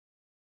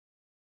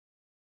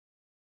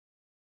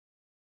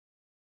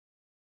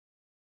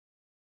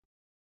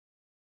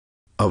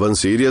അവൻ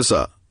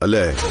സീരിയസാ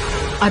അല്ലേ?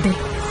 അതെ.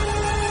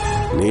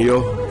 നീയോ?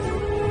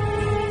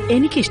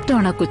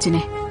 എനിക്കിഷ്ടമാണ് ആ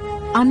കൊച്ചിനെ.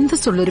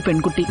 അന്തസ്സുള്ളൊരു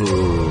പെൺകുട്ടി.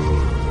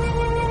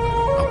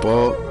 അപ്പോ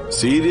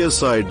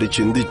സീരിയസ് ആയിട്ട്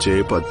ചിന്തിച്ചേ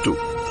പറ്റൂ.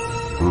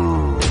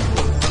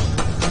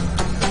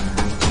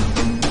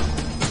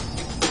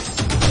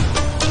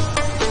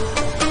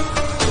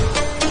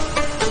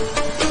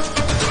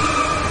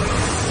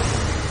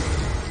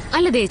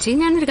 അല്ല ദേച്ചി,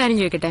 ഞാനൊരു കാര്യം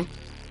ചോദിക്കട്ടെ.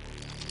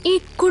 ഈ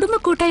കുടുംബ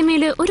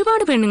കൂട്ടായ്മയില്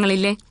ഒരുപാട്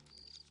പെണ്ണുങ്ങളില്ലേ?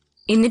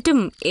 എന്നിട്ടും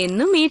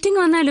എന്നും മീറ്റിംഗ്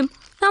വന്നാലും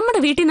നമ്മുടെ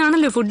വീട്ടിൽ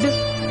നിന്നാണല്ലോ ഫുഡ്.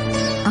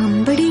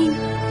 അമ്പടി,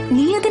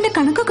 നീ അതിന്റെ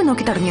കണക്കൊക്കെ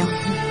നോക്കി തുടങ്ങിയോ?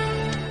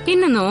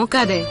 പിന്നെ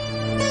നോക്കാതെ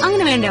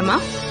അങ്ങനെ വേണ്ട അമ്മ?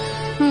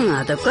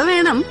 അതൊക്കെ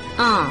വേണം.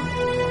 ആ,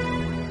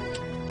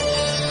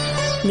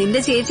 നിന്റെ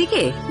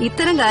ചേച്ചിക്ക്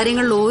ഇത്തരം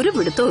കാര്യങ്ങളിൽ ഒരു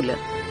പിടുത്തവുമില്ല.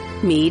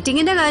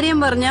 മീറ്റിംഗിന്റെ കാര്യം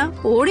പറഞ്ഞ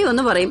ഓടി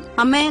ഒന്ന് പറയും,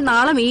 അമ്മേ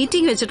നാളെ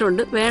മീറ്റിംഗ്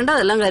വെച്ചിട്ടുണ്ട്,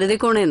 വേണ്ടതെല്ലാം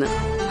കരുതിക്കോണേന്ന്.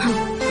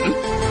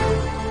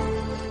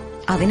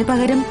 അതിന്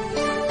പകരം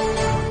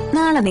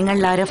നാളെ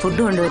നിങ്ങളിൽ ആരാ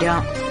ഫുഡ് കൊണ്ടുവരാ,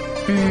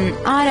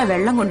 ആരാ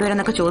വെള്ളം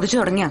കൊണ്ടുവരാന്നൊക്കെ ചോദിച്ചു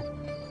തുടങ്ങിയ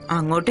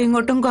അങ്ങോട്ടും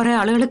ഇങ്ങോട്ടും കുറെ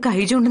ആളുകൾ കൈ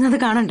ചൂണ്ടുന്നത്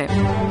കാണണ്ടേ?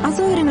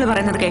 അസൗകര്യങ്ങൾ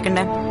പറയുന്നത്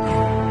കേൾക്കണ്ടേ?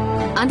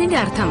 അതിന്റെ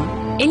അർത്ഥം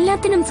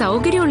എല്ലാത്തിനും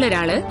സൗകര്യമുള്ള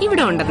ഒരാള്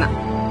ഇവിടെ ഉണ്ടെന്ന.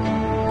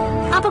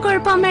 അപ്പൊ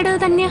കുഴപ്പം അമ്മയുടെ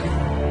തന്നെയാ.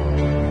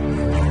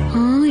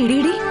 ആ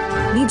ഇടിയിടി,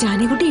 നീ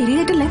ജാനിക്കുട്ടി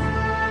എരിയേറ്റല്ലേ?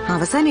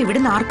 അവസാനം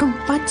ഇവിടുന്ന് ആർക്കും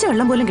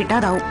പച്ചവെള്ളം പോലും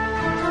കിട്ടാതാവും.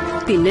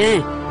 പിന്നെ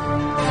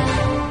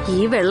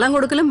ഈ വെള്ളം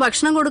കൊടുക്കലും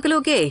ഭക്ഷണം കൊടുക്കലും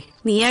ഒക്കെ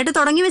നീയായിട്ട്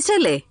തുടങ്ങി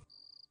വെച്ചല്ലേ?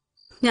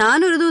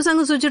 ഞാനൊരു ദിവസം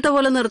അങ്ങ് സ്വിച്ചിട്ട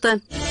പോലെ നിർത്താൻ.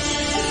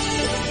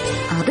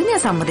 അത് ഞാൻ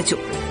സമ്മതിച്ചു.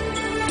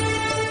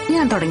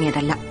 ഞാൻ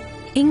തുടങ്ങിയതല്ല.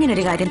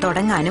 ഇങ്ങനൊരു കാര്യം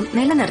തുടങ്ങാനും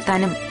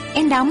നിലനിർത്താനും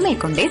എന്റെ അമ്മയെ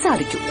കൊണ്ടേ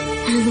സാധിക്കൂ.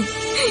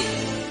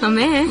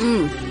 അമ്മേ,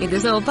 ഇത്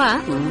സോപ്പാ.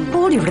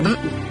 ഓടി ഇവിടുന്ന്.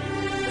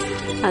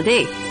 അതെ,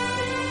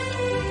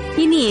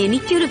 ഇനി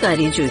എനിക്കൊരു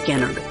കാര്യം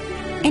ചോദിക്കാനുണ്ട്.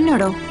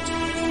 എന്നോടോ?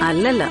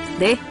 അല്ലല്ല,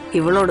 ദേ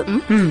ഇവളോട്.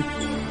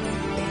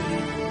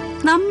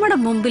 നമ്മുടെ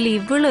മുമ്പിൽ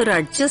ഇവളൊരു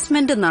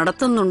അഡ്ജസ്റ്റ്മെന്റ്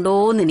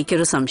നടത്തുന്നുണ്ടോന്ന്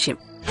എനിക്കൊരു സംശയം.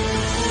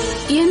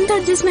 എന്ത്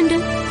അഡ്ജസ്റ്റ്മെന്റ്?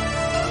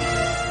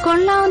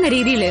 കൊള്ളാവുന്ന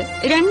രീതിയിൽ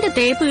 2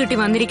 തേപ്പ് കിട്ടി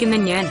വന്നിരിക്കുന്ന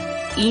ഞാൻ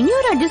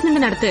ഇനിയൊരു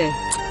അഡ്ജസ്റ്റ്മെന്റ് നടത്ത്.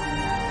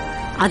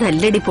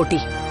 അതല്ലടി പൊട്ടി.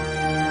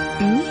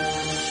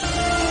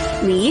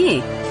 നീയേ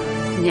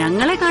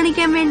ഞങ്ങളെ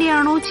കാണിക്കാൻ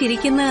വേണ്ടിയാണോ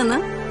ചിരിക്കുന്നതെന്ന്,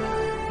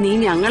 നീ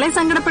ഞങ്ങളെ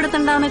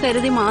സങ്കടപ്പെടുത്തണ്ടെന്ന്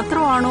കരുതി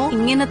മാത്രമാണോ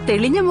ഇങ്ങനെ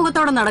തെളിഞ്ഞ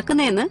മുഖത്തോടെ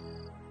നടക്കുന്നതെന്ന്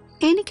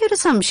എനിക്കൊരു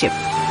സംശയം.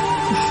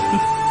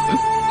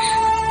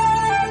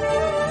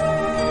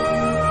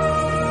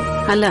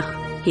 അല്ല,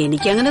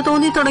 എനിക്കങ്ങനെ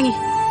തോന്നി തുടങ്ങി.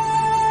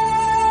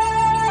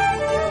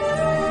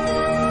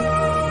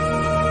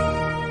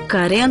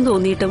 കരയാൻ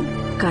തോന്നിയിട്ടും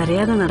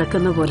കരയാതെ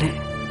നടക്കുന്ന പോലെ.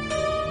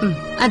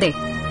 അതെ,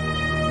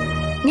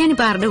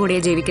 ഞാനിപ്പോ ആരുടെ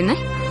കൂടെയാ ജീവിക്കുന്നേ?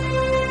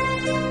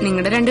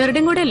 നിങ്ങളുടെ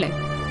രണ്ടുപേരുടെയും കൂടെ അല്ലേ?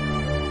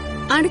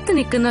 അടുത്ത്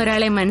നിൽക്കുന്ന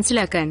ഒരാളെ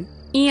മനസ്സിലാക്കാൻ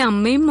ഈ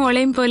അമ്മയും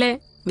മോളെയും പോലെ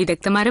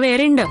വിദഗ്ധന്മാര്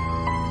വേറെ ഉണ്ടോ?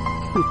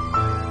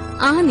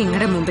 ആ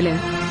നിങ്ങളുടെ മുമ്പില്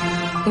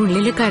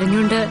ഉള്ളില്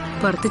കരഞ്ഞുകൊണ്ട്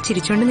പുറത്ത്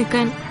ചിരിച്ചോണ്ട്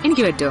നിൽക്കാൻ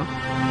എനിക്ക് പറ്റുമോ?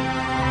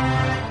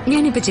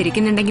 ഞാനിപ്പോ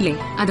ചിരിക്കുന്നുണ്ടെങ്കിലേ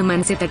അത്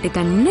മനസ്സിൽ തട്ടി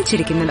തന്നെ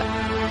ചിരിക്കുന്നതാ.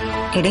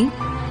 എടേ,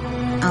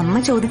 അമ്മ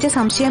ചോദിച്ച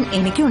സംശയം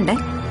എനിക്കുണ്ട്.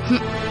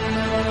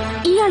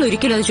 ഇയാൾ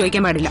ഒരിക്കലും അത്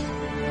ചോദിക്കാൻ പാടില്ല.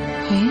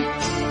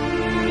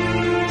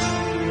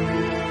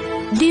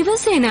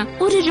 ദിവസേന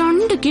ഒരു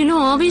 2 കിലോ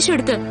ആവേശം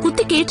എടുത്ത്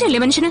കുത്തി കയറ്റല്ലേ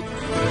മനുഷ്യന്?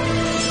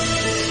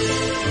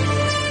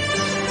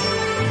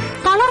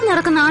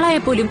 തളർന്നിറക്കുന്ന ആളായ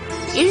പോലും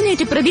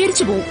എഴുന്നേറ്റ്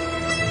പ്രതികരിച്ചു പോവും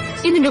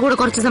ഇതിന്റെ കൂടെ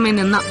കുറച്ചു സമയം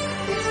നിന്ന.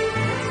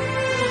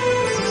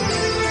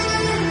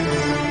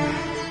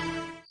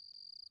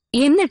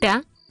 എന്നിട്ടാ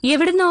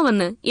എവിടുന്നോ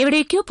വന്ന്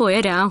എവിടേക്കോ പോയ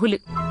രാഹുല്.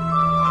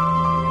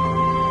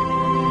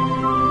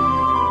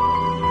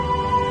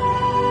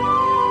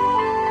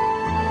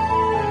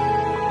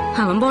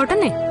 അവൻ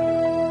പോട്ടെന്നേ,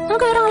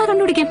 നമുക്ക് വേറെ ആളെ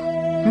കണ്ടുപിടിക്കാം.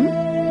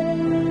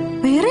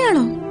 വേറെ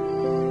ആളോ?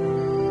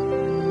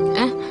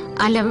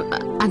 അല്ല,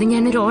 അത്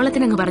ഞാനൊരു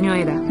ഓളത്തിനങ്ങ് പറഞ്ഞു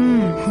പോയതാ.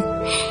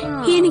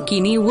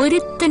 എനിക്കിനി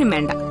ഒരുത്തനും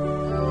വേണ്ട.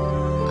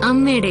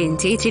 അമ്മയുടെയും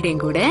ചേച്ചിയുടെയും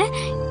കൂടെ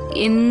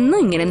എന്നും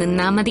ഇങ്ങനെ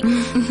നിന്നാ മതി.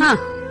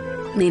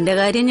 നിന്റെ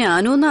കാര്യം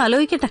ഞാനും ഒന്ന്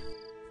ആലോചിക്കട്ടെ.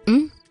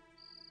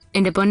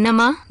 എന്റെ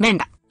പൊന്നമ്മ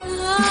വേണ്ട.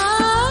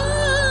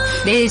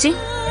 ചേച്ചി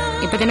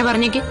ഇപ്പൊ തന്നെ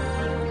പറഞ്ഞേക്ക്,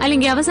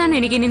 അല്ലെങ്കിൽ അവസാനം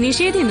എനിക്ക് ഇനി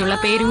നിഷേധി എന്നുള്ള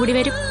പേരും കൂടി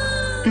വരും.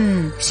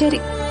 ശരി,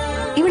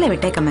 ഇവളെ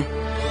വിട്ടേക്കമ്മേ.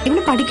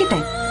 ഇവള് പഠിക്കട്ടെ.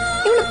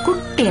 ഇവള്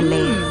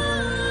കുട്ടിയല്ലേ?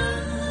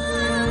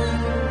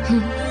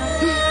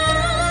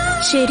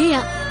 ശരിയാ,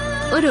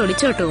 ഒരു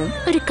ഒളിച്ചോട്ടവും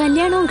ഒരു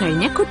കല്യാണവും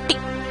കഴിഞ്ഞ കുട്ടി.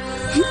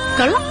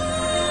 കൊള്ളാം.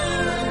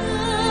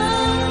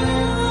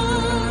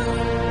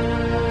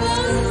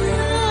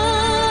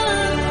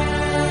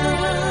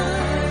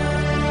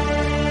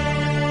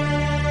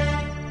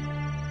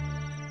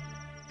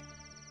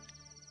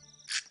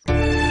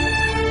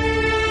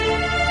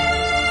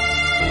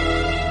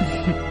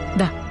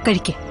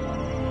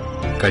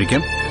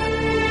 കഴിക്കാം.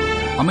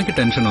 അമ്മയ്ക്ക്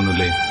ടെൻഷൻ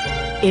ഒന്നുമില്ലേ?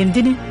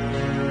 എന്തിന്?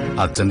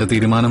 അച്ഛന്റെ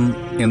തീരുമാനം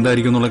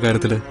എന്തായിരിക്കും എന്നുള്ള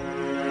കാര്യത്തില്.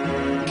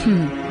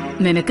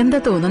 നിനക്കെന്താ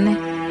തോന്നുന്നേ?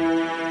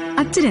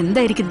 അച്ഛൻ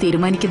എന്തായിരിക്കും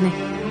തീരുമാനിക്കുന്നേ?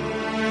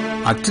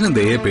 അച്ഛന്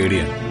ദയെ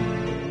പേടിയാണ്.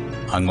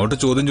 അങ്ങോട്ട്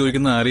ചോദ്യം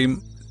ചോദിക്കുന്ന ആരെയും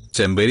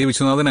ചെമ്പേരി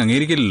വിശ്വനാഥൻ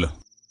അംഗീകരിക്കില്ലല്ലോ.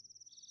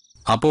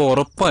 അപ്പോ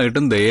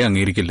ഉറപ്പായിട്ടും ദയെ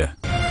അംഗീകരിക്കില്ല.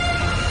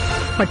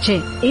 പക്ഷേ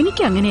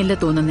എനിക്ക് അങ്ങനെയല്ല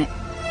തോന്നുന്നേ.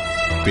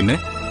 പിന്നെ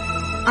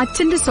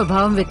അച്ഛന്റെ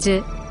സ്വഭാവം വെച്ച്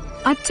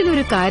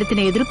അച്ഛനൊരു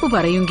കാര്യത്തിന് എതിർപ്പ്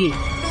പറയുമെങ്കിൽ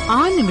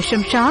ആ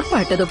നിമിഷം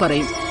ഷാർപ്പായിട്ടത്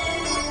പറയും.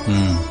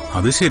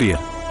 അത് ശരിയാ.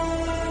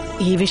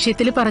 ഈ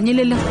വിഷയത്തിൽ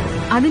പറഞ്ഞില്ലല്ലോ.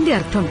 അതിന്റെ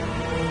അർത്ഥം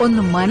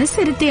ഒന്ന്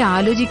മനസ്സിരുത്തി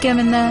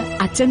ആലോചിക്കാമെന്ന്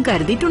അച്ഛൻ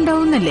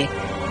കരുതിയിട്ടുണ്ടാവുന്നല്ലേ?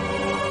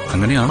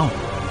 അങ്ങനെയാണോ?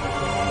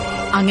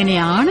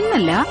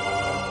 അങ്ങനെയാണെന്നല്ല,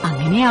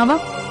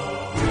 അങ്ങനെയാവാം.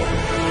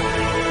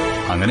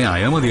 അങ്ങനെ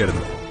ആയാ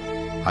മതിയായിരുന്നു.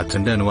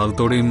 അച്ഛന്റെ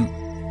അനുവാദത്തോടെയും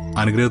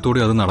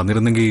അനുഗ്രഹത്തോടെയും അത്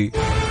നടന്നിരുന്നെങ്കിൽ.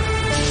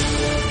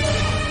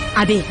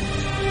 അതെ,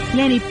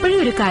 ഞാൻ ഇപ്പോഴും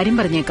ഒരു കാര്യം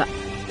പറഞ്ഞേക്കാം.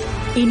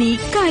 ഇനി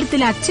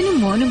ഇക്കാര്യത്തിൽ അച്ഛനും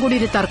മോനും കൂടി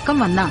ഒരു തർക്കം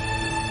വന്നാ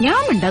ഞാൻ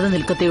മിണ്ടാതെ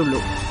നിൽക്കത്തേ ഉള്ളൂ.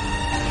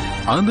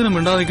 അതെന്തിനാ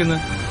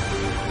മിണ്ടാതിരിക്കുന്നത്?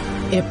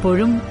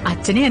 എപ്പോഴും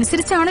അച്ഛനെ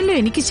അനുസരിച്ചാണല്ലോ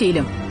എനിക്ക്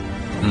ശീലം.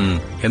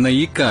 എന്നാ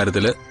ഈ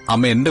കാര്യത്തില്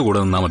അമ്മ എന്റെ കൂടെ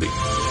നിന്നാ മതി.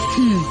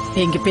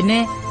 എങ്കിൽ പിന്നെ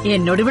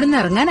എന്നോട് ഇവിടുന്ന്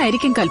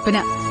ഇറങ്ങാനായിരിക്കും കൽപ്പന.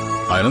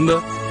 അതിനെന്താ?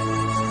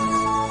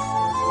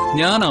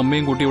 ഞാൻ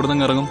അമ്മയും കൂട്ടി ഇവിടെ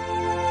നിന്ന് ഇറങ്ങും.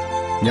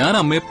 ഞാൻ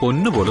അമ്മയെ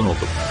പൊന്നുപോലെ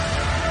നോക്കും.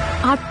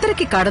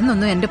 അത്രയ്ക്ക്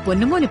കടന്നൊന്നും എന്റെ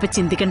പൊന്നുമോൻ ഇപ്പൊ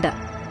ചിന്തിക്കണ്ട.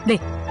 ദേ,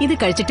 ഇത്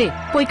കഴിച്ചിട്ടേ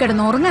പോയി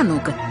കിടന്ന് ഉറങ്ങാൻ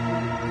നോക്ക്.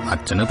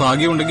 അച്ഛന്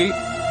ഭാഗ്യമുണ്ടെങ്കിൽ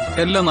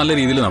എല്ലാം നല്ല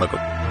രീതിയിൽ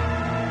നടക്കും.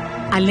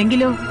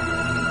 അല്ലെങ്കിലോ?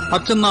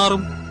 അച്ഛൻ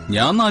നാറും,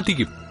 ഞാൻ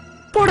നാറ്റിക്കും.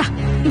 പോടാ,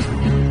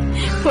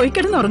 പോയി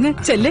കിടന്നുറങ്ങ്.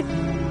 ചെല്ല്.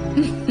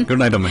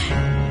 ഗുഡ് നൈറ്റ് അമ്മേ.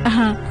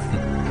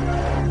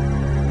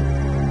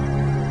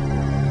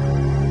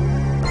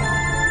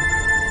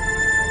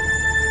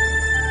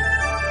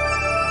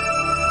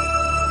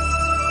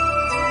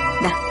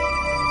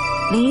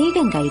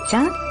 വേഗം കഴിച്ചാ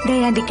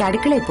ദയാന്റിക്ക്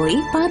അടുക്കളയിൽ പോയി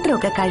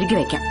പാത്രമൊക്കെ കഴുകി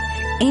വെക്കാം.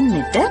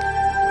 എന്നിട്ട്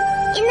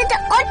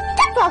ഒറ്റ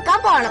പോക്കാ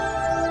പോണം.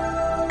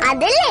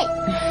 അതല്ലേ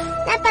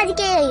ഞാൻ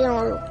പതുക്കെ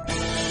കഴിയുള്ളൂ.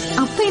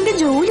 അപ്പൊ എന്റെ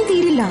ജോലി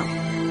തീരില്ല.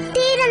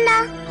 തീരണ്ട.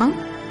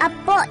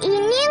 അപ്പൊ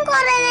ഇനിയും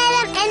കുറെ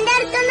നേരം എന്റെ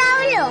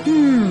അടുത്തുണ്ടാവുമല്ലോ.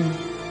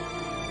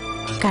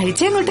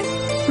 കഴിച്ചങ്ങോട്ട്.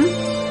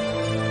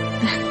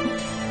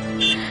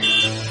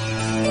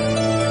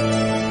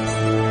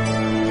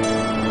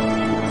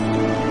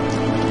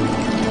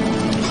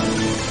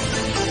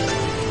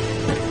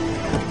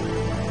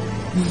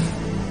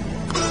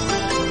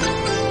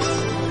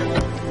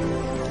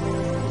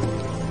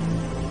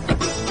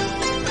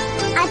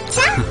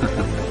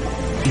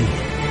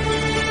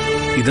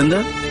 ഇതെന്താ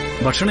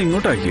ഭക്ഷണം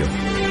ഇങ്ങോട്ടാക്കിയോ?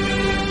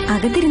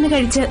 അകത്തിരുന്ന്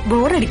കഴിച്ച്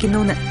ബോറടിക്കുന്നു.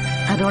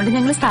 അതുകൊണ്ട്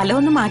ഞങ്ങൾ സ്ഥലം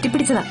ഒന്ന്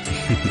മാറ്റിപ്പിടിച്ചതാ.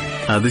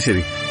 അത്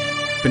ശരി.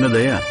 പിന്നെ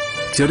ദയാ,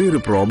 ചെറിയൊരു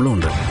പ്രോബ്ലം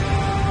ഉണ്ട്.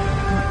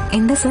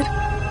 എന്താ സർ?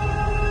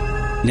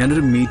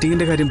 ഞാനൊരു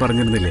മീറ്റിംഗിന്റെ കാര്യം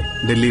പറഞ്ഞിരുന്നില്ലേ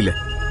ഡൽഹിയില്?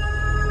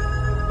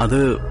 അത്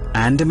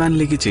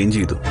ആൻഡമാനിലേക്ക് ചേഞ്ച്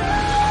ചെയ്തു.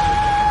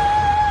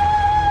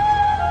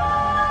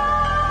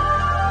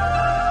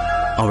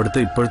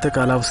 അവിടുത്തെ ഇപ്പോഴത്തെ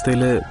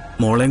കാലാവസ്ഥയില്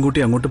മോളെയും കൂട്ടി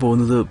അങ്ങോട്ട്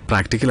പോകുന്നത്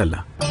പ്രാക്ടിക്കൽ അല്ല.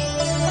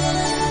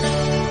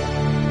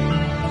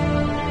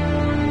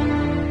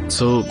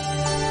 സോ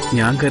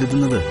ഞാൻ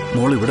കരുതുന്നത്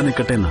മോൾ ഇവിടെ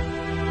നിൽക്കട്ടെ എന്നാ.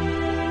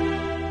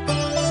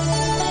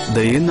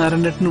 ദയയും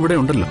നാരായണേട്ടനും ഇവിടെ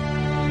ഉണ്ടല്ലോ.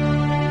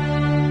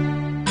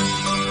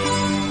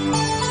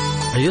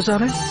 അയ്യോ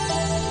സാറേ,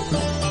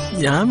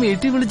 ഞാൻ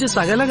വീട്ടിൽ വിളിച്ച്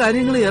സകല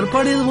കാര്യങ്ങൾ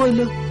ഏർപ്പാട് ചെയ്തു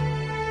പോയല്ലോ.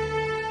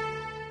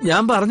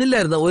 ഞാൻ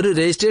പറഞ്ഞില്ലായിരുന്നോ ഒരു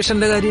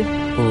രജിസ്ട്രേഷന്റെ കാര്യം?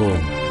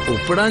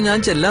 ഒപ്പിടാൻ ഞാൻ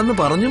ചെല്ലാന്ന്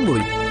പറഞ്ഞും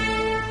പോയി.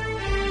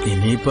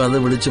 ഇനിയിപ്പോ അത്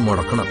വിളിച്ച്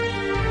മുടക്കണം.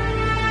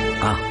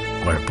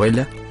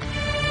 കുഴപ്പമില്ല.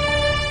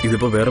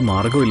 ഇതിപ്പോ വേറെ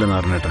മാർഗമില്ല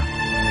നാരായണേട്ടാ.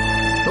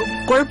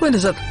 കുഴപ്പമില്ല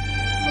സാർ.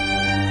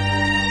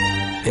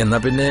 എന്നാ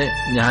പിന്നെ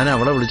ഞാൻ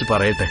അവളെ വിളിച്ച്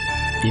പറയട്ടെ,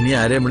 ഇനി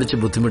ആരെയും വിളിച്ച്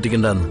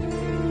ബുദ്ധിമുട്ടിക്കണ്ടെന്ന്.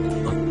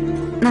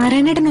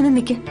 നാരായണേട്ടൻ നിന്ന്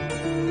നിൽക്ക്.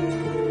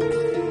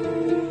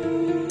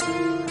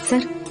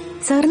 സർ,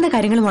 സാറിന്റെ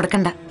കാര്യങ്ങൾ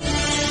മുടക്കണ്ട.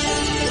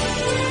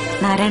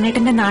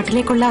 നാരായണേട്ടന്റെ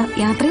നാട്ടിലേക്കുള്ള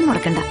യാത്രയും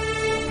മുടക്കണ്ട.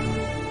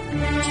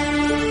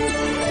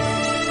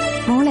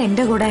 മോളെ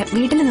എന്റെ കൂടെ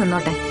വീട്ടിൽ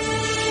നിന്നോട്ടെ.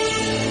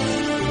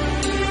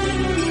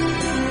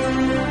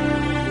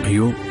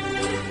 അയ്യോ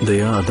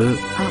ദയാ, അത്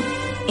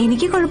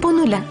എനിക്ക്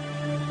കുഴപ്പമൊന്നുമില്ല.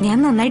 ഞാൻ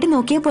നന്നായിട്ട്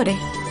നോക്കിയാ പോരെ.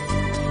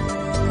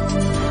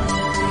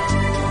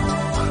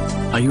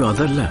 അയ്യോ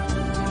അതല്ല,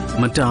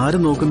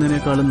 മറ്റാരും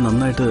നോക്കുന്നതിനേക്കാളും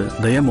നന്നായിട്ട്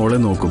ദയ മോളെ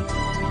നോക്കും.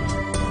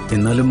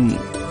 എന്നാലും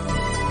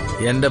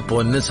എന്റെ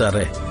പൊന്ന്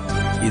സാറേ,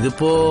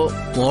 ഇതിപ്പോ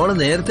മോള്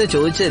നേരത്തെ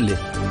ചോദിച്ചല്ലേ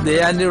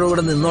ദയാന്റെ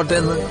കൂടെ നിന്നോട്ടെ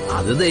എന്ന്.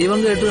 അത് ദൈവം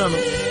കേട്ട്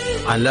കാണും.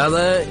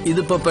 അല്ലാതെ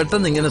ഇതിപ്പോ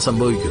പെട്ടെന്ന് ഇങ്ങനെ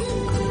സംഭവിക്കും.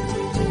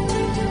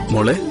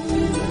 മോളെ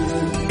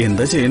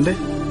എന്താ ചെയ്യണ്ടേ?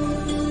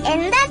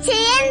 എന്താ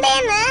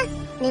ചെയ്യണ്ടേന്ന്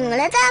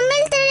നിങ്ങള്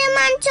തമ്മിൽ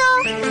തീരുമാനിച്ചോ.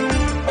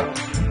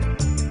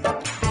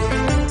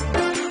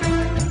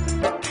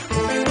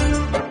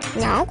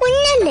 ഞാൻ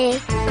കുഞ്ഞല്ലേ,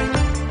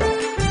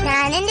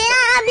 ഞാൻ എന്റെ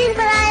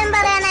അഭിപ്രായം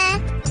പറയണേ.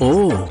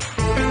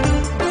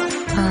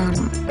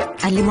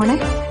 അല്ലി മോളെ,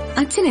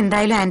 അച്ഛൻ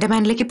എന്തായാലും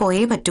ആൻഡമാനിലേക്ക്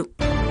പോയേ പറ്റൂ.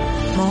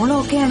 മോൾ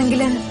ഓക്കെ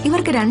ആണെങ്കിൽ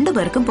ഇവർക്ക്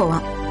രണ്ടുപേർക്കും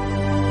പോവാം.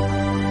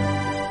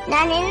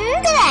 ഞാൻ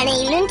എന്ത്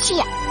വേണേലും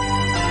ചെയ്യാം.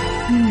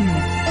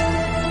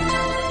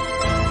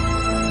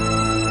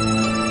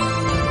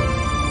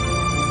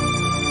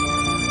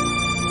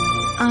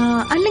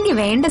 അല്ലെങ്കിൽ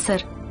വേണ്ട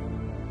സർ.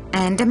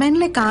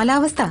 ആൻഡമാനിലെ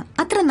കാലാവസ്ഥ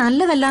അത്ര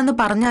നല്ലതല്ല എന്ന്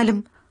പറഞ്ഞാലും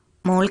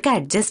മോൾക്ക്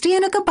അഡ്ജസ്റ്റ്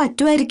ചെയ്യാനൊക്കെ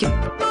പറ്റുമായിരിക്കും.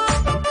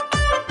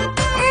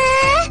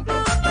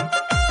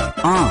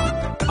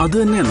 അത്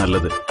തന്നെയാ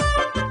നല്ലത്.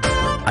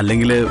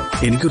 അല്ലെങ്കിൽ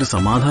എനിക്കൊരു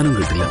സമാധാനം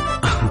കിട്ടില്ല.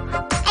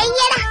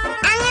 അയ്യടാ,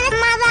 അങ്ങനെ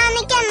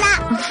സമാധാനിക്കണ്ട.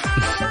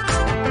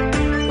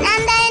 ഞാൻ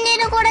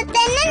ഡാനിയുടെ കൂടെ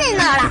തന്നെ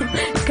നിന്നോളാം.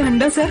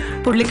 കണ്ടോ സർ,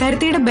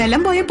 പുള്ളിക്കാരത്തിയുടെ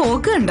ബലം പോയ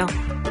പോക്ക് കണ്ടോ?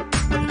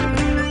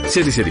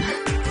 ശരി ശരി,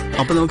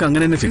 അപ്പൊ നമുക്ക്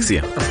അങ്ങനെ തന്നെ ഫിക്സ്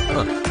ചെയ്യാം.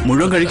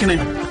 മുഴുവൻ കഴിക്കണേ.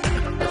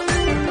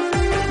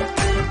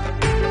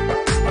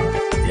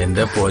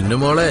 എന്റെ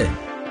പൊന്നുമോളെ,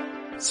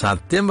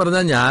 സത്യം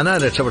പറഞ്ഞാൽ ഞാനാ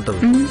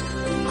രക്ഷപ്പെട്ടത്.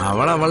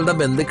 അവളുടെ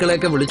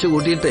ബന്ധുക്കളെയൊക്കെ വിളിച്ചു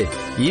കൂട്ടിയിട്ടേ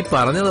ഈ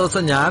പറഞ്ഞ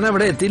ദിവസം ഞാൻ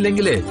അവിടെ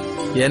എത്തിയില്ലെങ്കിലേ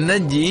എന്നെ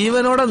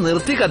ജീവനോടെ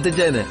നിർത്തി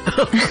കത്തിച്ചേന്.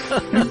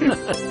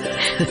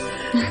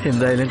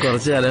 എന്തായാലും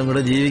കുറച്ചു കാലം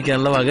കൂടെ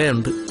ജീവിക്കാനുള്ള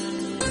വകയുണ്ട്.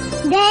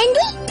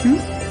 ഡാൻഡി,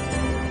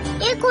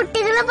 ഈ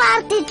കുട്ടികളെ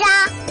പ്രാർത്ഥിച്ചാ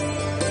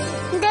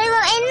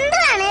ദൈവം എന്ത്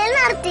വേണേലും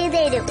നടത്തി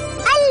തരും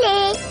അല്ലേ?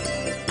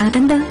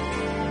 അതെന്താ?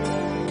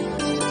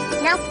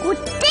 ഞാൻ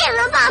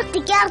കുട്ടികളെ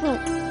പ്രാർത്ഥിക്കാറുന്നു.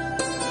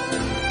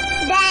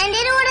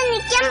 ഡാൻഡിയുടെ കൂടെ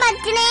നിൽക്കാൻ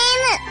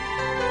പറ്റണേന്ന്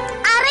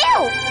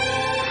അറിയോ?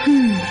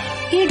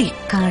 എടി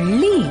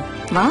കള്ളി,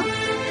 വാ.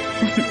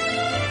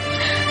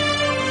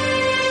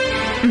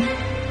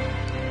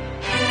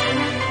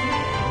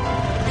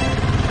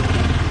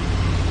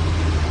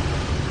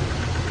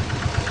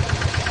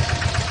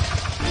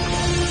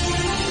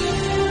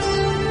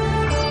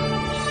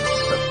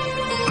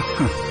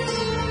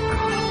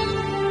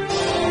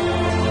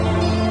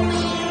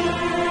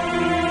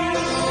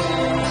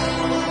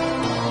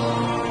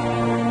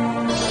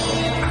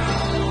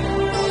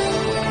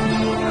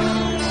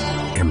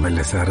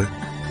 സാറ്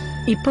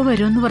ഇപ്പൊ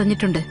വരുമെന്ന്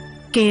പറഞ്ഞിട്ടുണ്ട്.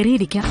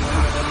 കേറിയിരിക്കാം.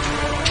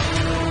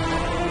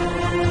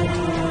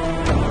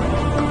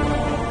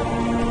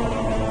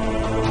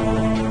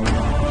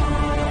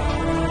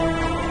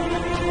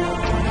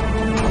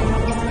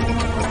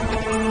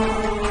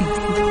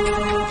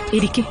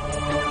 ഇരിക്കെ.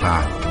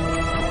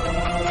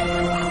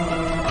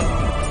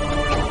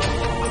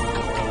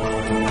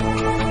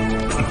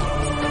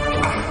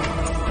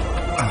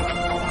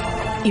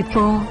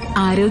 ഇപ്പോ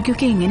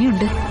ആരോഗ്യമൊക്കെ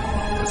എങ്ങനെയുണ്ട്?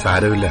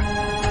 സാരമില്ല,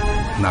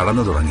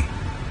 നടന്നു തുടങ്ങി.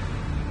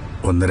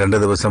 1-2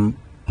 ദിവസം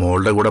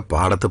മോളുടെ കൂടെ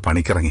പാടത്ത്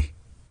പണിക്കിറങ്ങി.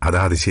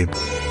 അതാ അതിശയം.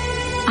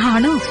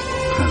 ആണോ?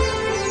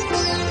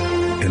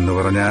 എന്ന്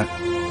പറഞ്ഞാ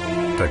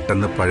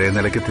പെട്ടെന്ന് പഴയ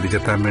നിലയ്ക്ക്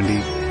തിരിച്ചെത്താൻ വേണ്ടി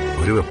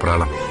ഒരു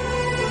വെപ്രാളം.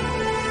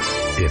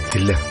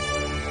 എത്തില്ല.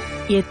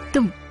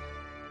 എത്തും.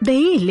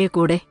 ദയയില്ലേ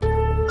കൂടെ?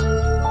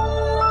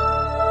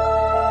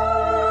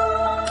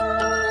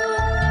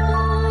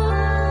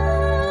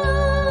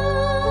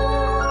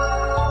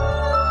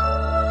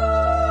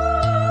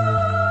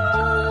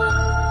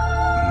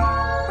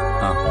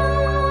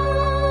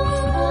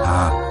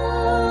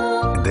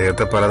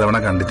 ഇദ്ദേഹത്തെ പലതവണ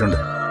കണ്ടിട്ടുണ്ട്.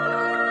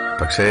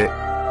 പക്ഷേ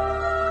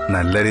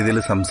നല്ല രീതിയിൽ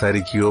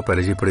സംസാരിക്കുകയോ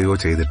പരിചയപ്പെടുകയോ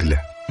ചെയ്തിട്ടില്ല.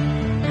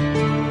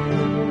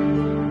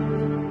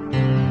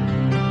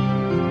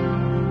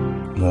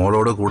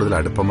 മോളോട് കൂടുതൽ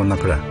അടുപ്പം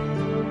വന്നപ്പോഴാ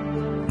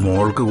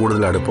മോൾക്ക്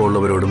കൂടുതൽ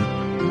അടുപ്പമുള്ളവരോടും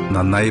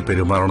നന്നായി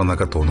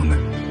പെരുമാറണമെന്നൊക്കെ തോന്നുന്നു.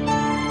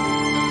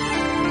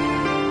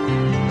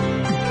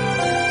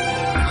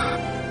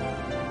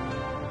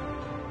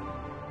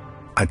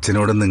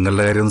 അച്ഛനോട്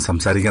നിങ്ങളുടെ കാര്യം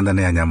സംസാരിക്കാൻ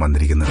തന്നെയാണ് ഞാൻ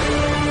വന്നിരിക്കുന്നത്.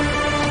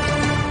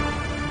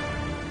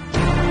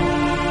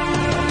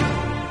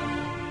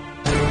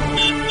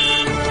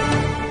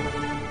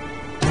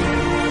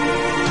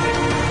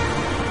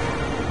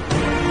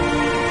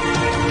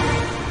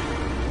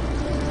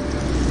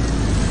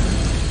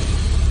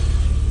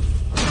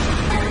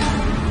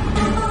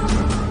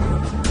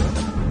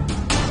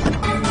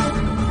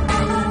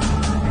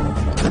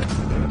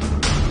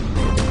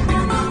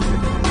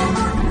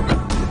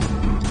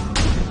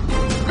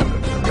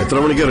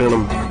 എത്ര മണിക്ക്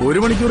ഇറങ്ങണം? 1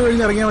 മണിക്കൂർ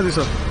കഴിഞ്ഞ് ഇറങ്ങിയാൽ മതി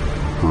സാർ.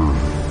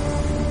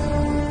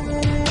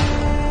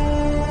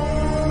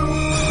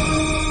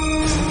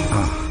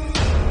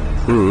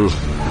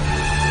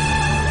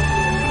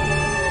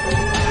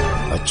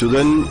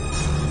 അച്യുതൻ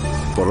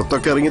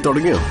പുറത്തൊക്കെ ഇറങ്ങി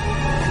തുടങ്ങിയോ?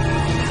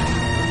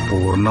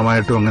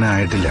 പൂർണ്ണമായിട്ടും അങ്ങനെ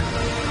ആയിട്ടില്ല.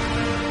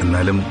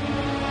 എന്നാലും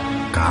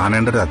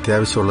കാണേണ്ട ഒരു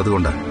അത്യാവശ്യമുള്ളത്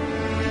കൊണ്ടാണ്.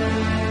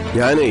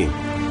 ഞാനേ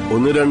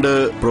 1-2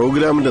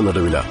 പ്രോഗ്രാമിന്റെ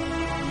നടുവില.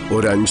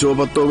 ഒരു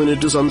 5-10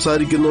 മിനിറ്റ്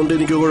സംസാരിക്കുന്നോണ്ട്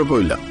എനിക്ക്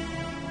കുഴപ്പമില്ല.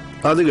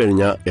 അത്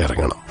കഴിഞ്ഞാ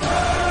ഇറങ്ങണം.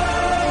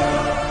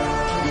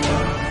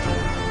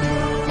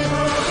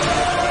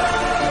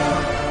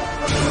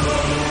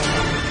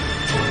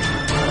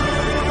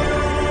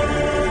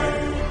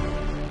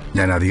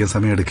 ഞാൻ അധികം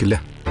സമയം എടുക്കില്ല.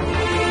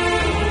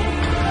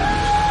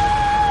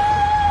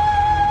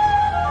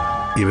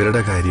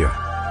 ഇവരുടെ കാര്യമാണ്.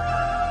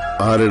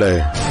 ആരുടെ?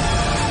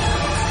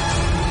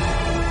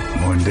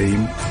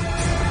 മോന്റെയും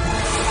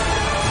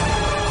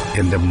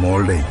എന്റെ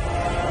മോളുടെയും.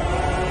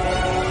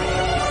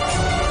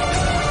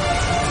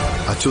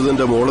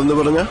 അച്യുതന്റെ മോളെന്ന്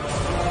പറഞ്ഞ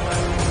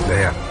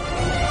ദയ.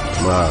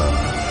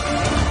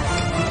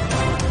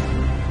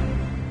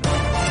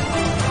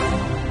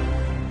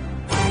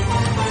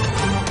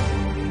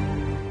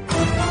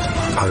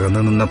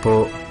 അകന്നു നിന്നപ്പോ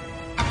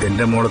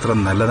എന്റെ മോളത്ര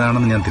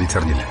നല്ലതാണെന്ന് ഞാൻ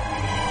തിരിച്ചറിഞ്ഞില്ല.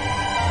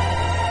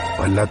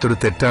 വല്ലാത്തൊരു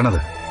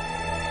തെറ്റാണത്.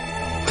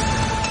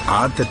 ആ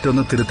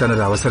തെറ്റൊന്ന് തിരുത്താൻ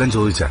ഒരു അവസരം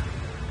ചോദിച്ചാ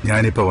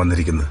ഞാനിപ്പോ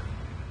വന്നിരിക്കുന്നത്.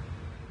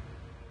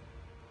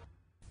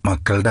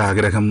 മക്കളുടെ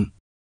ആഗ്രഹം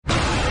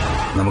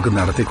നമുക്ക്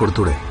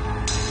നടത്തിക്കൊടുത്തൂടെ?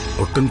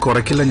 ഒട്ടും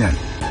കുറയ്ക്കില്ല ഞാൻ.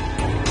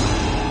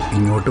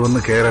 ഇങ്ങോട്ട് വന്ന്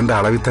കയറേണ്ട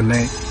അളവിൽ തന്നെ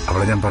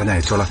അവളെ ഞാൻ പറഞ്ഞ്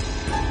അയച്ചോളാം.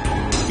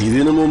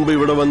 ഇതിനു മുമ്പ്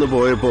ഇവിടെ വന്ന്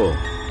പോയപ്പോ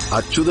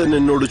അച്യുതൻ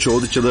എന്നോട്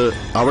ചോദിച്ചത്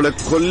അവളെ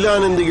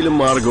കൊല്ലാൻ എന്തെങ്കിലും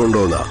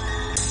മാർഗമുണ്ടോന്നാ,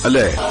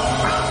 അല്ലേ?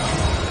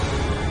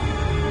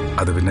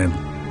 അത് പിന്നെ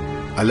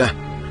അല്ല,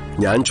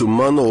 ഞാൻ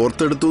ചുമ്മാ ഒന്ന്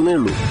ഓർത്തെടുത്തേ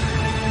ഉള്ളൂ.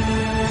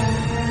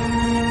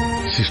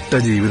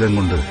 ശിഷ്ടജീവിതം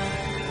കൊണ്ട്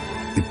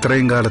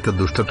ഇത്രയും കാലത്തെ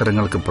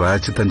ദുഷ്ടത്തരങ്ങൾക്ക്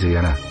പ്രായശ്ചിത്തം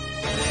ചെയ്യാനാ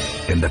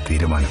എന്റെ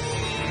തീരുമാനം.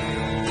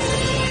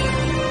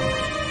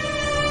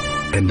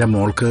 എന്റെ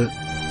മോൾക്ക്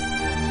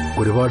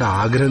ഒരുപാട്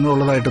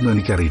ആഗ്രഹങ്ങളുള്ളതായിട്ടൊന്നും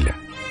എനിക്കറിയില്ല.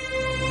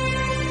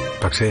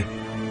 പക്ഷേ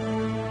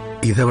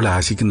ഇതവൾ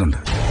ആശിക്കുന്നുണ്ട്.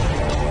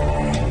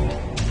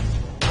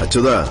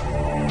 അച്യുത,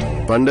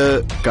 പണ്ട്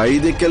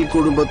കൈതയ്ക്കൽ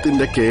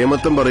കുടുംബത്തിന്റെ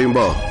കേമത്തം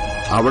പറയുമ്പോ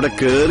അവിടെ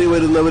കേറി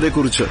വരുന്നവരെ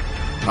കുറിച്ച്,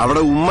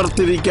 അവിടെ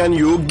ഉമ്മർത്തിരിക്കാൻ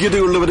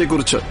യോഗ്യതയുള്ളവരെ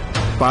കുറിച്ച്,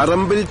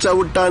 പറമ്പിൽ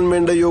ചവിട്ടാൻ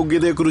വേണ്ട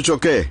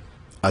യോഗ്യതയെക്കുറിച്ചൊക്കെ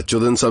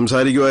അച്യുതൻ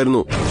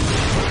സംസാരിക്കുമായിരുന്നു.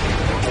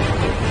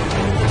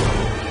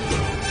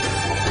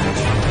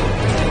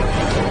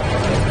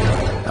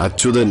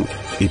 അച്യുതൻ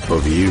ഇപ്പൊ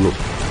വീണു,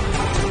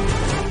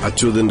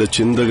 അച്യുതന്റെ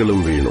ചിന്തകളും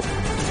വീണു.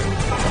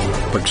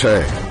 പക്ഷേ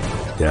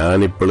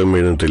ഞാനിപ്പോഴും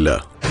വീണിട്ടില്ല.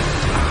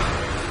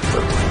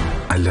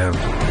 അല്ല,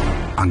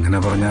 അങ്ങനെ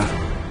പറഞ്ഞ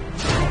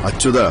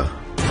അച്യുത,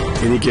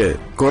 എനിക്ക്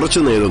കുറച്ചു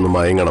നേരം ഒന്ന്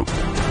മയങ്ങണം.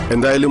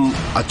 എന്തായാലും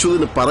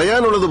അച്യുതന്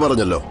പറയാനുള്ളത്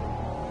പറഞ്ഞല്ലോ,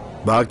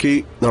 ബാക്കി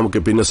നമുക്ക്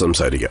പിന്നെ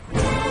സംസാരിക്കാം.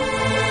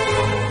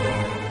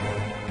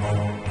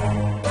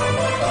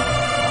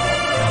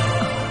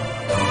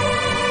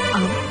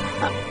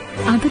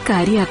 അത്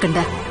കാര്യാക്കണ്ട.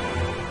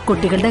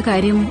 കുട്ടികളുടെ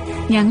കാര്യം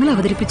ഞങ്ങൾ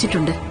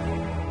അവതരിപ്പിച്ചിട്ടുണ്ട്.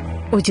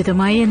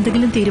 ഉചിതമായ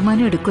എന്തെങ്കിലും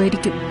തീരുമാനം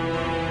എടുക്കുമായിരിക്കും.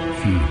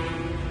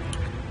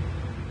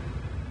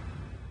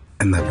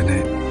 എന്നാ പിന്നെ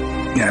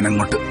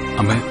ഞാനങ്ങോട്ട്.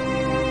 അമ്മേ,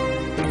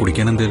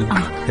 കുടിക്കാൻ എന്തേലും?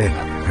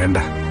 വേണ്ട.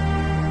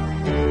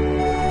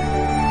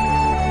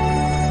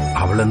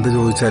 അവളെന്ത്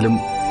ചോദിച്ചാലും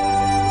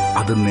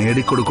അത്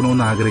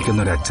നേടിക്കൊടുക്കണമെന്ന്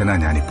ആഗ്രഹിക്കുന്ന ഒരു അച്ഛനാ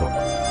ഞാനിപ്പോ.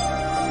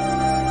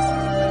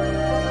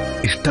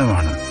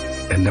 ഇഷ്ടമാണ്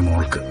എന്റെ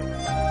മോൾക്ക്.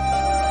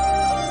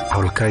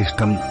 അവൾക്കാ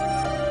ഇഷ്ടം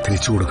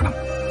തിരിച്ചു കൊടുക്കണം.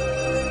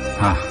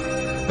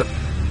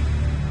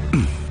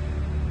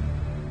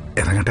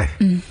 ഇറങ്ങട്ടെ.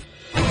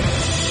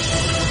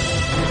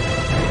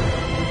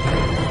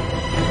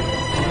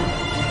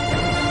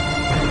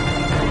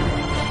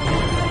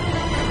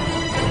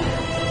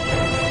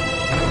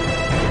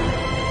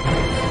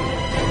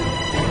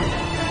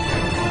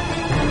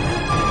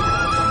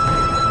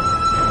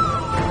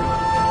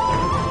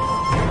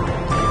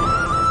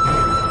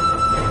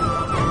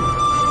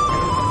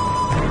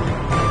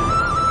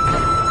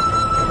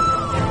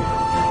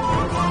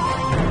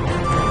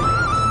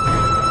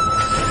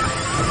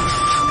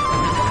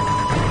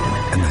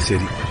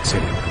 ശരി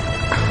ശരി.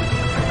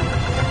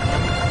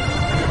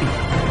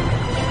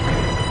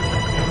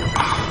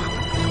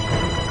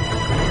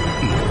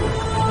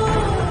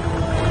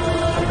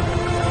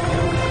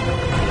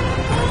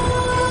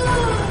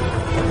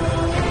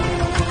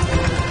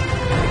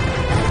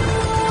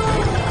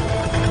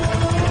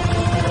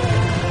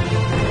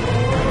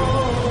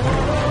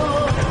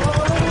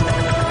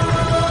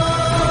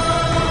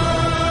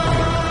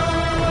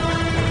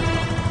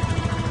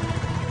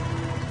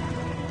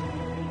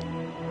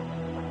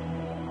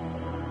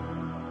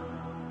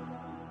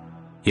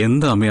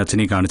 എന്താ അമ്മ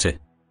അച്ഛനെ കാണിച്ചേ?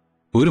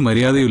 ഒരു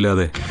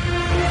മര്യാദയുമില്ലാതെ.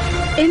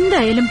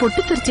 എന്തായാലും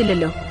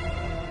പൊട്ടിത്തെറിച്ചില്ലല്ലോ,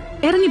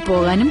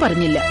 ഇറങ്ങിപ്പോകാനും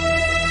പറഞ്ഞില്ല.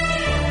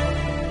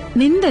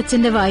 നിന്റെ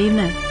അച്ഛന്റെ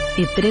വായിന്ന്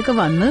ഇത്രയൊക്കെ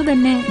വന്നത്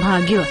തന്നെ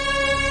ഭാഗ്യമാ.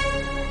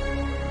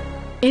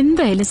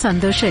 എന്തായാലും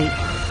സന്തോഷായി.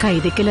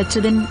 കൈതയ്ക്കൽ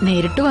അച്യുതൻ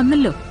നേരിട്ട്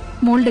വന്നല്ലോ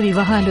മോളുടെ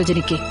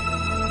വിവാഹാലോചനയ്ക്ക്.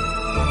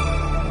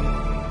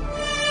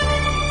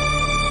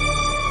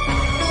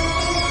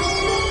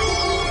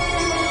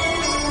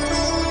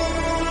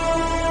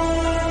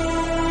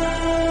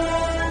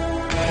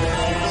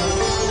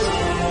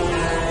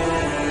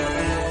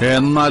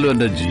 എന്നാലും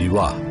എന്റെ ജീവ,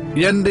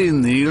 എന്റെ ഈ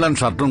നീളൻ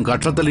ഷർട്ടും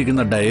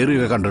കക്ഷത്തിലിരിക്കുന്ന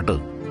ഡയറിയൊക്കെ കണ്ടിട്ട്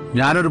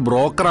ഞാനൊരു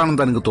ബ്രോക്കറാണെന്ന്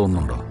തനിക്ക്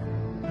തോന്നുന്നുണ്ടോ?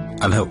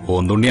 അല്ല,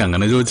 ഓന്തുണ്ണി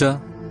അങ്ങനെ ചോദിച്ചാ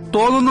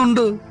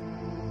തോന്നുന്നുണ്ട്.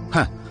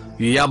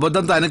 ഈ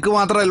അബദ്ധം തനിക്ക്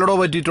മാത്രമല്ലടോ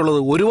പറ്റിയിട്ടുള്ളത്,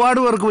 ഒരുപാട്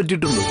പേർക്ക്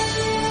പറ്റിയിട്ടുണ്ട്.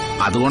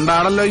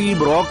 അതുകൊണ്ടാണല്ലോ ഈ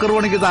ബ്രോക്കർ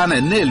പണിക്ക് താൻ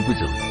എന്നെ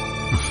ഏൽപ്പിച്ചത്.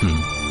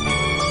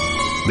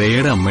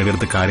 ദയയുടെ അമ്മയുടെ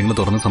അടുത്ത് കാര്യങ്ങൾ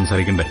തുറന്ന്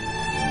സംസാരിക്കണ്ടേ?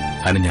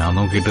 അതിന് ഞാൻ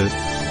നോക്കിയിട്ട്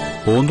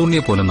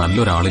ഓന്തുണ്ണിയെ പോലെ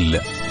നല്ലൊരാളില്ല.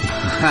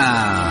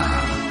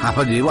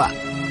 അപ്പൊ ജീവ,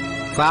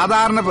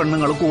 സാധാരണ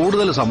പെണ്ണുങ്ങൾ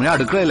കൂടുതൽ സമയം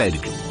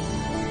അടുക്കളയിലായിരിക്കും.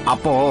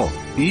 അപ്പോ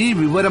ഈ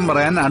വിവരം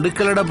പറയാൻ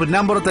അടുക്കളയുടെ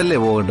പിന്നാമ്പുറത്തല്ലേ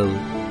പോകേണ്ടത്?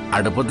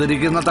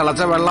 അടുപ്പത്തിരിക്കുന്ന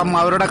തിളച്ച വെള്ളം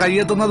അവരുടെ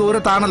കയ്യെത്തുന്ന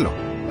ദൂരത്താണല്ലോ.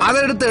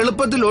 അതെടുത്ത്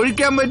എളുപ്പത്തിൽ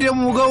ഒഴിക്കാൻ പറ്റിയ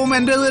മുഖവും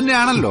എന്റേത്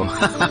തന്നെയാണല്ലോ.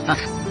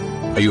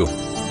 അയ്യോ,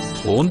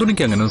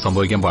 ഓന്തുണിക്ക് അങ്ങനെയൊന്നും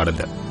സംഭവിക്കാൻ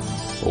പാടില്ല.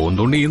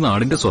 ഓന്തുണ്ണി ഈ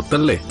നാടിന്റെ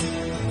സ്വത്തല്ലേ.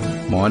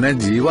 മോനെ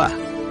ജീവ,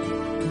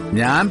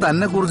 ഞാൻ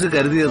തന്നെ കുറിച്ച്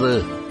കരുതിയത്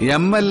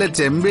MLA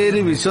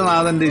ചെമ്പേരി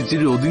വിശ്വനാഥന്റെ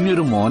ഇച്ചിരി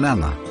ഒതുങ്ങിയൊരു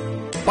മോനാന്നാ.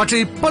 പക്ഷെ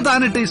ഇപ്പൊ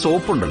താനിട്ട് ഈ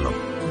സോപ്പുണ്ടല്ലോ,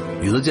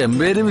 ഇത്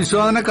ചെമ്പേരി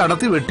വിശ്വനാഥനെ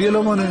കടത്തി വെട്ടിയല്ലോ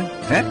മോനെ.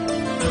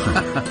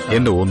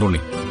 എന്റെ ഓന്തുണ്ണി,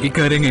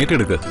 ഇക്കാര്യം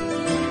ഏറ്റെടുക്ക്.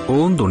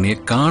 ഓന്തുണ്ണിയെ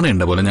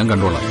കാണേണ്ട പോലെ ഞാൻ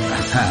കണ്ടോളാം.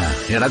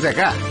 എടാ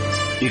ചെക്ക,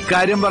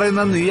 ഇക്കാര്യം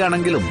പറയുന്നത്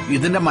നീയാണെങ്കിലും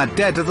ഇതിന്റെ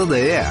മറ്റേ അറ്റത്ത്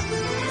ദയാ.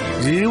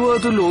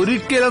 ജീവിതത്തിൽ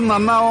ഒരിക്കലും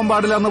നന്നാവാൻ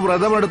പാടില്ലെന്ന്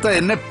വ്രതമെടുത്ത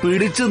എന്നെ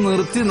പിടിച്ചു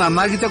നിർത്തി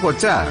നന്നാക്കിച്ച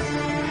കൊച്ചാ.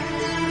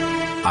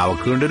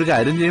 അവക്ക് വേണ്ടി ഒരു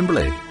കാര്യം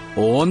ചെയ്യുമ്പോഴേ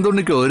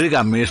ഓന്തുണ്ണിക്ക് ഒരു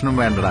കമ്മീഷനും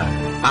വേണ്ടടാ.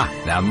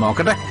 ഞാൻ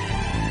നോക്കട്ടെ,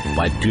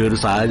 പറ്റിയൊരു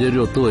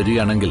സാഹചര്യം ഒത്തു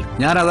വരികയാണെങ്കിൽ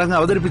ഞാൻ അതങ്ങ്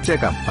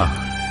അവതരിപ്പിച്ചേക്കാം.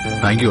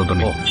 Thank you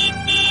ഓന്തുണ്ണി.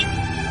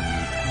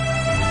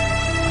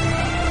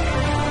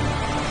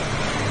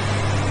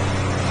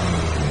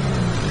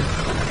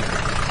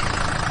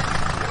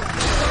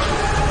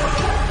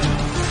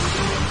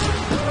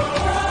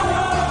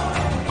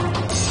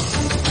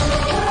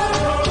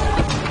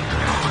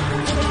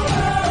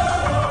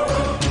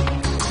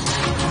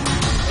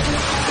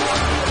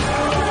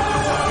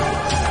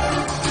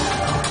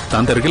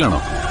 താൻ തിരക്കിലാണോ?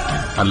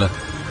 അല്ല,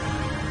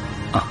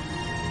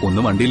 ഒന്ന്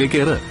വണ്ടിയിലേക്ക്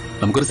കയറ്,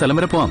 നമുക്കൊരു സ്ഥലം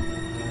വരെ പോവാം.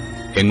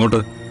 എങ്ങോട്ട്?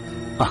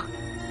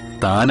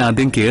 താൻ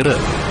ആദ്യം കേറ്.